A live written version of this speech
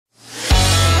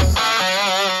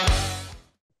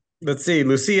let's see,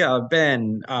 Lucia,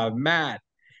 Ben, Matt,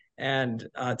 and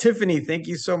Tiffany. Thank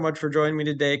you so much for joining me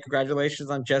today. Congratulations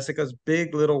on Jessica's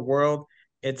Big Little World.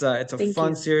 It's a Thank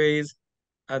fun you. series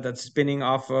that's spinning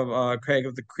off of Craig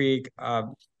of the Creek. Why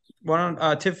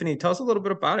don't Tiffany tell us a little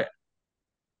bit about it?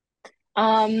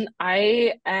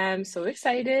 I am so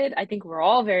excited. I think we're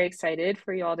all very excited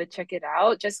for y'all to check it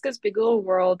out. Jessica's Big Little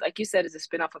World, like you said, is a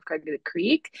spinoff of Craig the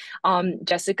Creek.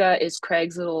 Jessica is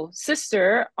Craig's little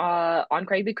sister on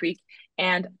Craig the Creek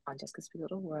and on Jessica's Big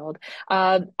Little World.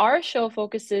 Our show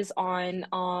focuses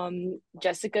on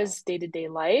Jessica's day-to-day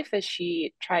life as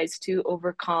she tries to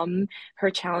overcome her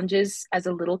challenges as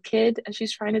a little kid as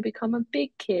she's trying to become a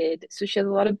big kid. So she has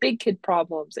a lot of big kid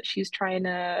problems that she's trying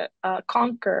to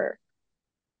conquer.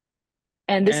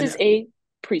 And this is And a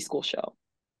preschool show.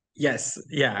 yes,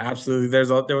 yeah, absolutely. There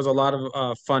was a lot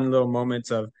of fun little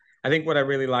moments of. I think what I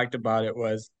really liked about it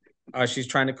was she's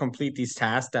trying to complete these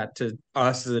tasks that to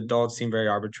us as adults seem very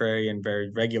arbitrary and very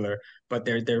regular, but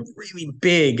they're really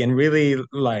big and really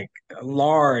like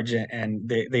large, and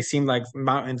they seem like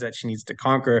mountains that she needs to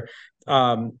conquer.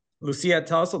 Lucia,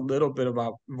 tell us a little bit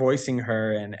about voicing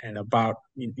her and about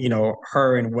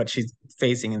her and what she's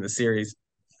facing in the series.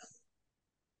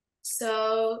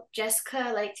 So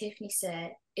Jessica, like Tiffany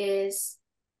said, is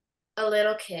a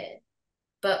little kid,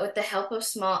 but with the help of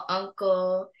small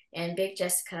uncle and big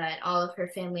Jessica and all of her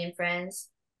family and friends,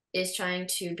 is trying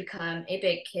to become a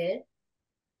big kid.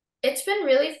 It's been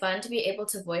really fun to be able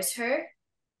to voice her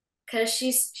because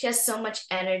she has so much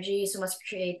energy, so much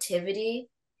creativity,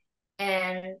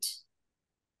 and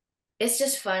it's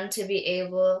just fun to be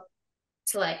able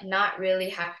to like not really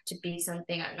have to be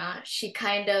something I'm not. She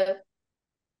kind of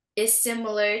is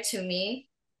similar to me.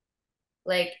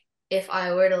 Like if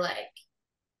I were to like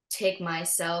take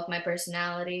myself, my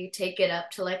personality, take it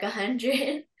up to like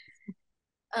 100.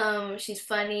 She's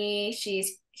funny,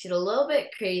 she's a little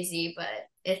bit crazy, but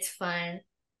it's fun.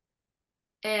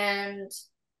 And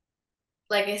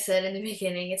like I said in the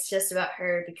beginning, it's just about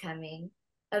her becoming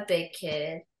a big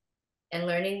kid and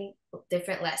learning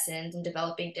different lessons and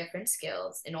developing different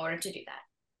skills in order to do that.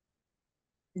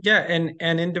 Yeah,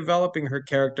 and in developing her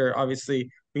character, obviously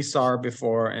we saw her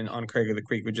before and on Craig of the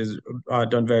Creek, which is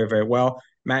done very, very well.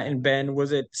 Matt and Ben,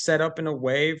 was it set up in a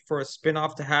way for a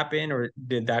spin-off to happen, or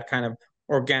did that kind of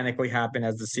organically happen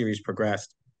as the series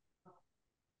progressed?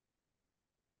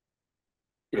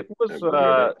 It was Go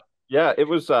ahead, Ben. yeah, it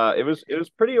was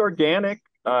pretty organic.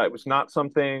 It was not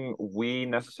something we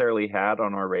necessarily had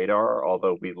on our radar,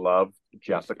 although we loved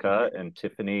Jessica and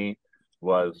Tiffany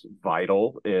was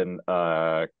vital in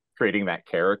creating that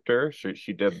character.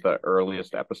 She did the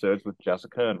earliest episodes with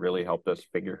Jessica and really helped us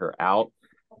figure her out.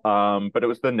 But it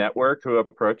was the network who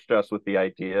approached us with the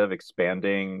idea of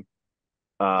expanding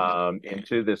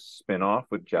into this spinoff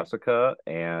with Jessica,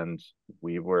 and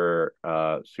we were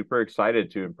super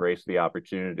excited to embrace the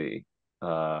opportunity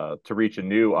to reach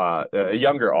a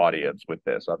younger audience with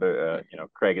this.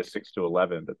 Craig is 6 to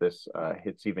 11, but this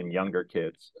hits even younger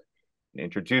kids,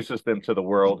 introduces them to the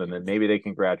world, and then maybe they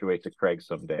can graduate to Craig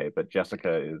someday. But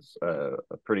Jessica is a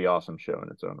pretty awesome show in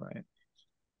its own right.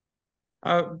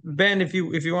 Ben, if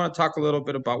you want to talk a little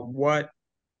bit about what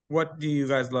do you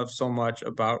guys love so much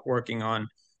about working on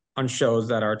shows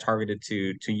that are targeted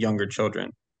to younger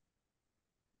children?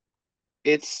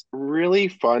 It's really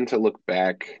fun to look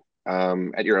back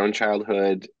at your own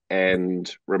childhood and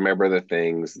remember the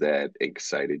things that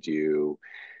excited you,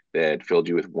 that filled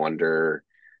you with wonder,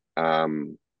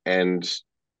 and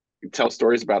tell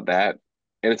stories about that.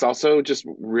 And it's also just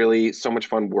really so much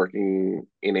fun working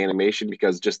in animation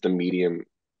because just the medium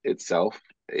itself,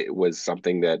 it was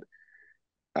something that,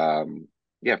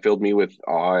 yeah, filled me with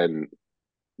awe and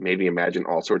made me imagine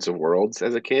all sorts of worlds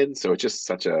as a kid. So it's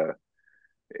just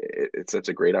it's such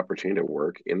a great opportunity to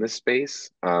work in this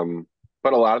space.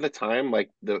 But a lot of the time,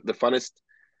 like the funnest,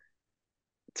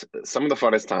 some of the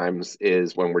funnest times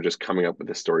is when we're just coming up with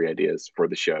the story ideas for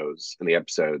the shows and the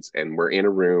episodes, and we're in a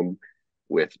room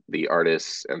with the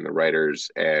artists and the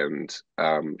writers and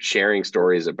sharing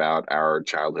stories about our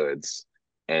childhoods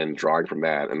and drawing from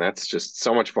that. And that's just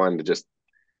so much fun to just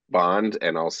bond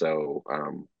and also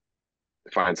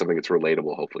find something that's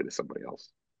relatable, hopefully, to somebody else.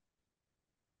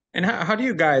 And how do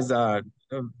you guys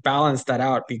balance that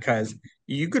out? Because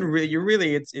you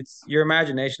really it's your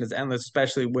imagination is endless,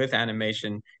 especially with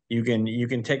animation. You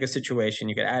can take a situation,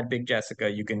 you can add Big Jessica,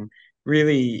 you can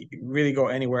really go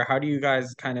anywhere. How do you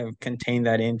guys kind of contain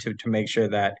that into to make sure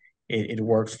that it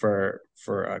works for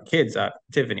kids?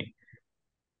 Tiffany.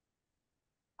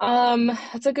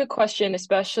 That's a good question,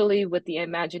 especially with the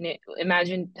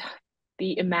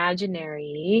the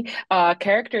imaginary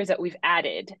characters that we've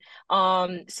added.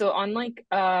 So on like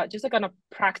just like on a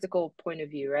practical point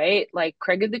of view, right? Like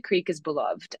Craig of the Creek is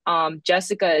beloved.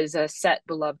 Jessica is a set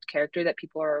beloved character that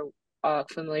people are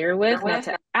familiar with. Now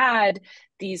to add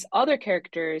these other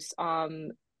characters,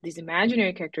 these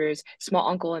imaginary characters, Small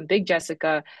Uncle and Big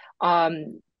Jessica,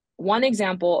 one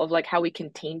example of like how we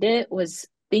contained it was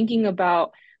thinking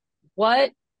about what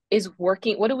is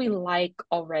working, what do we like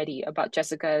already about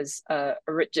Jessica's the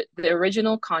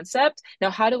original concept. Now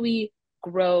how do we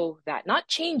grow that, not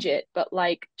change it, but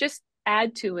like just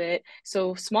add to it.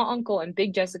 So Small Uncle and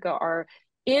Big Jessica are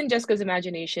in Jessica's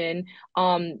imagination,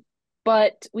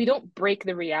 but we don't break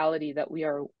the reality that we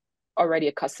are already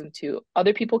accustomed to.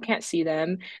 Other people can't see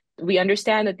them. We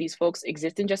understand that these folks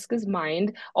exist in Jessica's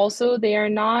mind. Also, they are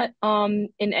not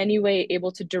in any way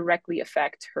able to directly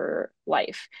affect her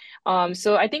life.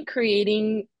 So I think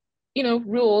creating, you know,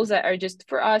 rules that are just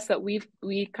for us that we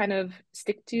kind of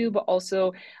stick to, but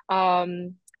also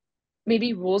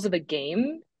maybe rules of the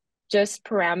game, just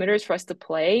parameters for us to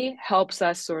play, helps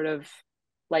us sort of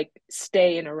like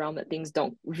stay in a realm that things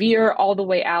don't veer all the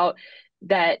way out,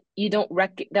 that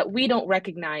that we don't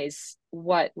recognize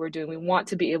what we're doing. We want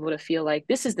to be able to feel like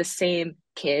this is the same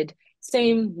kid,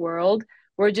 same world.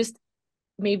 We're just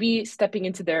maybe stepping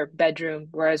into their bedroom,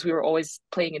 whereas we were always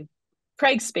playing in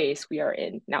Craig's space. We are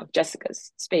in now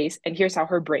Jessica's space, and here's how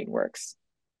her brain works.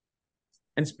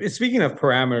 And speaking of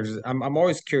parameters, I'm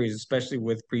always curious, especially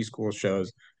with preschool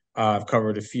shows. I've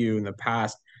covered a few in the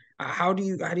past. How do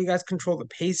you guys control the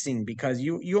pacing? Because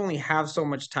you only have so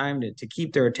much time to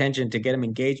keep their attention, to get them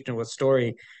engaged in a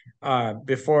story,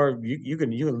 before you can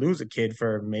lose a kid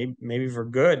for maybe for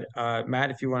good.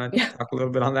 Matt, if you want to Yeah. talk a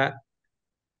little bit on that.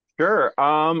 Sure.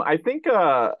 I think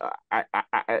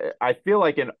I feel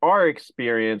like in our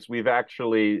experience, we've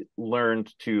actually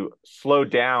learned to slow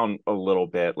down a little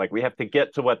bit. Like we have to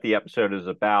get to what the episode is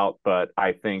about, but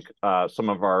I think some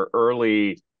of our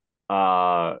early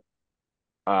uh,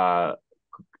 uh,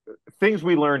 things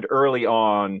we learned early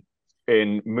on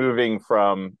in moving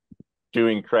from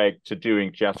doing Craig to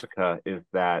doing Jessica is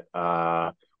that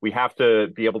we have to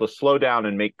be able to slow down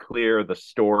and make clear the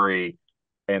story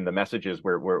and the messages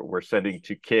we're sending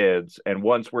to kids. And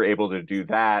once we're able to do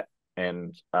that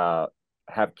and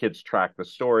have kids track the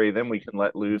story, then we can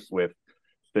let loose with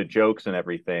the jokes and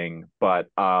everything. But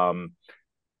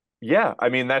yeah, I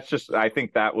mean, I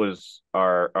think that was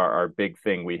our big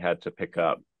thing we had to pick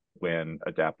up when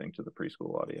adapting to the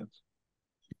preschool audience.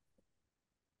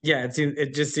 Yeah,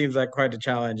 it just seems like quite a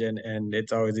challenge, and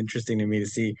it's always interesting to me to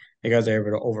see you guys are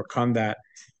able to overcome that.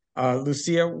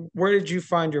 Lucia, where did you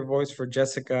find your voice for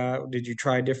Jessica? Did you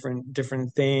try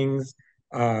different things?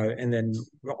 And then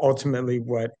ultimately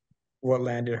what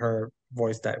landed her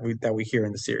voice that we hear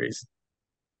in the series?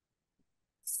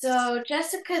 So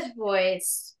Jessica's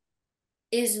voice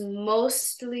is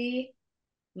mostly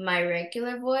my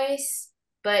regular voice,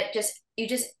 but you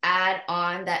just add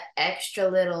on that extra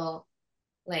little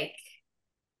like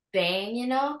bang, you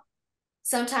know?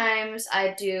 Sometimes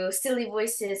I do silly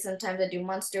voices, sometimes I do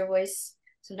monster voice,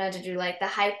 sometimes I do like the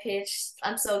high pitch,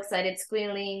 I'm so excited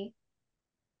squealing.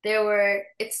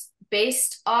 It's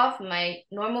based off my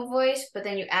normal voice, but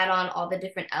then you add on all the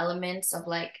different elements of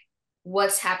like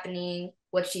what's happening,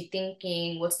 what's she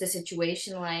thinking, what's the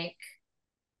situation like,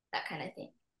 that kind of thing.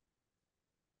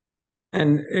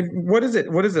 And what is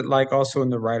it like also in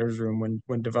the writers' room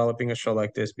when developing a show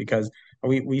like this? Because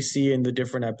we see in the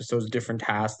different episodes different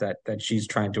tasks that she's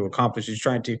trying to accomplish. She's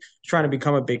trying to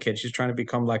become a big kid. She's trying to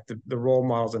become like the role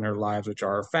models in her lives, which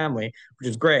are her family, which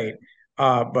is great.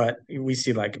 But we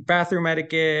see like bathroom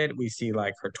etiquette. We see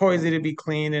like her toys need to be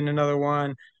cleaned in another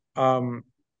one. Um,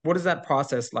 what is that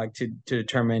process like to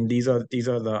determine these are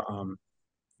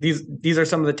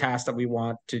some of the tasks that we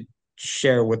want to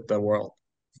share with the world?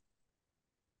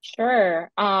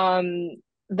 Sure.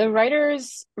 The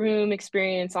writers' room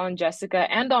experience on Jessica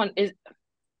and on is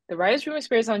the writers' room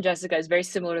experience on Jessica is very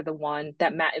similar to the one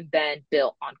that Matt and Ben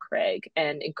built on Craig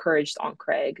and encouraged on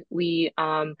Craig. We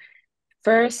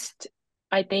first,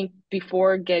 I think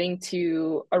before getting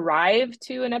to arrive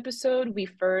to an episode, we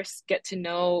first get to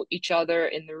know each other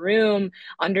in the room,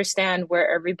 understand where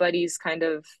everybody's kind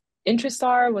of interests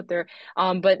are, what they're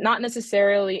but not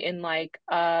necessarily in like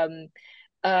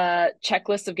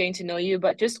checklist of getting to know you,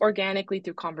 but just organically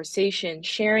through conversation,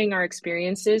 sharing our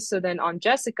experiences. So then on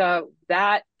Jessica,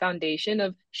 that foundation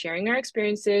of sharing our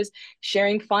experiences,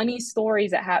 sharing funny stories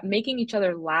that have making each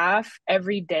other laugh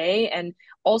every day, and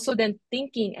also then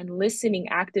thinking and listening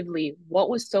actively what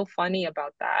was so funny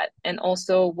about that, and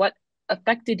also what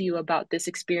affected you about this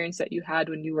experience that you had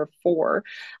when you were 4?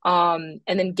 And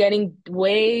then getting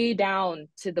way down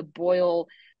to the boil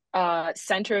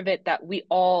center of it, that we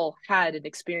all had an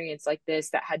experience like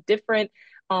this that had different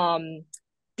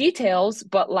details,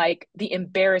 but like the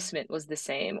embarrassment was the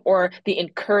same, or the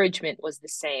encouragement was the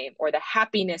same, or the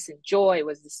happiness and joy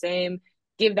was the same.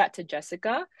 Give that to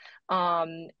Jessica.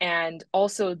 And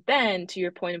also then, to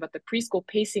your point about the preschool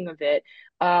pacing of it,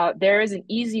 there is an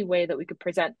easy way that we could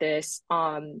present this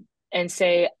and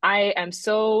say, I am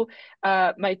so,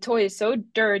 my toy is so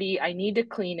dirty, I need to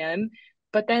clean him.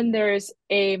 But then there's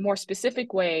a more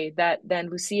specific way that then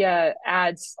Lucia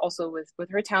adds also with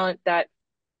her talent, that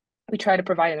we try to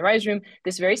provide in the writers' room,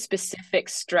 this very specific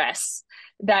stress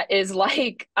that is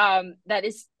like that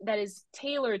is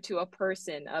tailored to a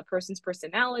person's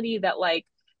personality, that like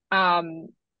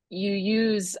you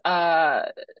use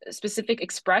specific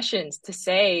expressions to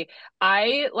say,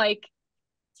 I like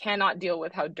cannot deal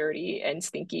with how dirty and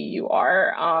stinky you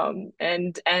are,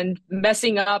 and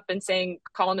messing up and saying,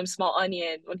 calling him small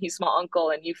onion when he's small uncle,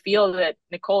 and you feel that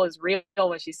Nicole is real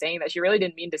when she's saying that. She really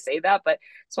didn't mean to say that, but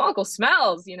small uncle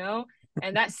smells,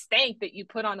 and that stank that you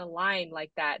put on a line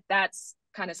like that, that's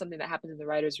kind of something that happens in the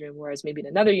writer's room. Whereas maybe in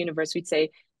another universe we'd say,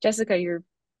 Jessica, your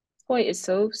toy is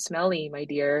so smelly, my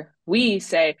dear. We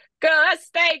say, girl, that's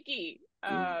stanky.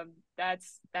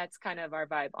 That's kind of our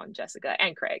vibe on Jessica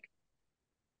and Craig.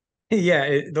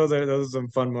 Yeah, those are some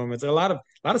fun moments. A lot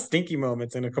of stinky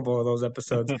moments in a couple of those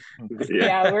episodes.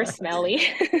 Yeah, we're smelly.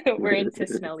 We're into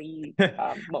smelly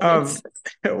moments.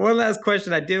 One last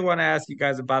question I did want to ask you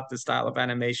guys about the style of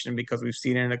animation, because we've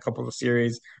seen it in a couple of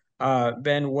series.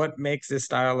 Ben, what makes this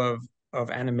style of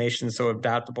animation so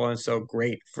adaptable and so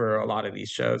great for a lot of these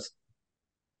shows?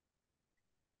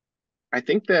 I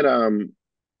think that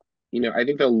I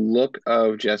think the look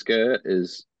of Jessica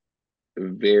is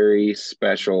very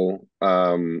special.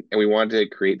 And we wanted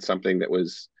to create something that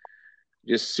was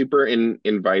just super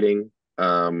inviting.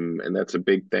 And that's a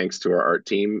big thanks to our art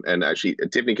team. And actually,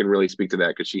 Tiffany can really speak to that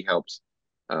because she helps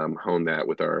hone that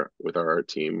with our art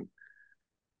team.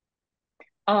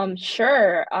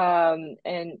 Sure.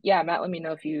 And yeah, Matt, let me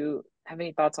know if you have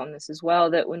any thoughts on this as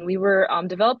well. That when we were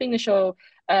developing the show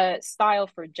style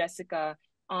for Jessica,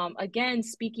 again,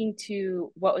 speaking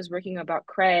to what was working about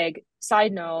Craig,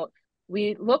 side note,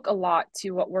 we look a lot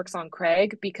to what works on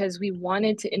Craig, because we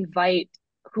wanted to invite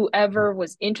whoever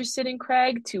was interested in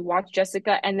Craig to watch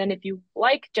Jessica. And then if you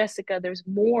like Jessica, there's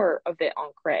more of it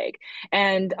on Craig.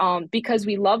 And because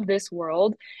we love this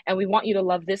world and we want you to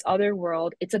love this other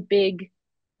world, it's a big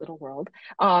little world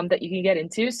that you can get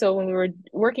into. So when we were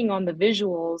working on the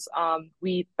visuals,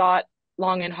 we thought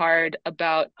long and hard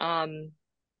about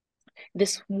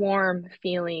this warm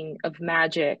feeling of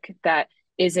magic that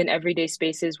is in everyday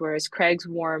spaces, whereas Craig's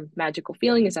warm magical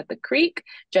feeling is at the creek.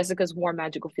 Jessica's warm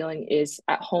magical feeling is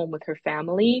at home with her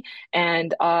family.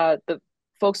 And the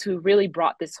folks who really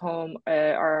brought this home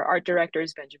are art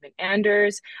directors Benjamin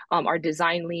Anders, our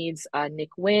design leads Nick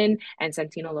Wynn and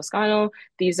Santino Loscano.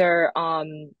 These are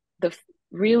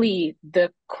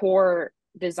the core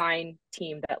design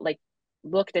team that like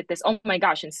looked at this. Oh my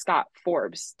gosh, and Scott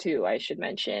Forbes too, I should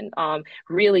mention,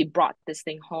 really brought this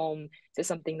thing home to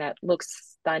something that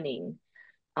looks stunning.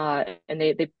 And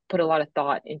they put a lot of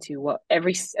thought into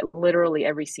literally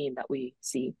every scene that we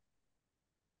see.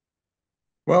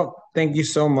 Well, thank you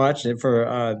so much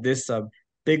for this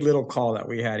big little call that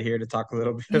we had here to talk a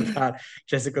little bit about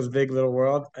Jessica's Big Little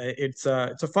World. It's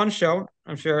a fun show.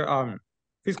 I'm sure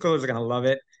preschoolers are gonna love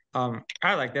it.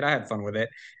 I liked it. I had fun with it.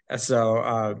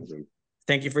 So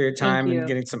thank you for your time and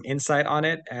getting some insight on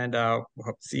it, and we'll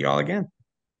hope to see you all again.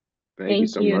 Thank you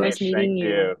so much. Nice meeting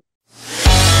you.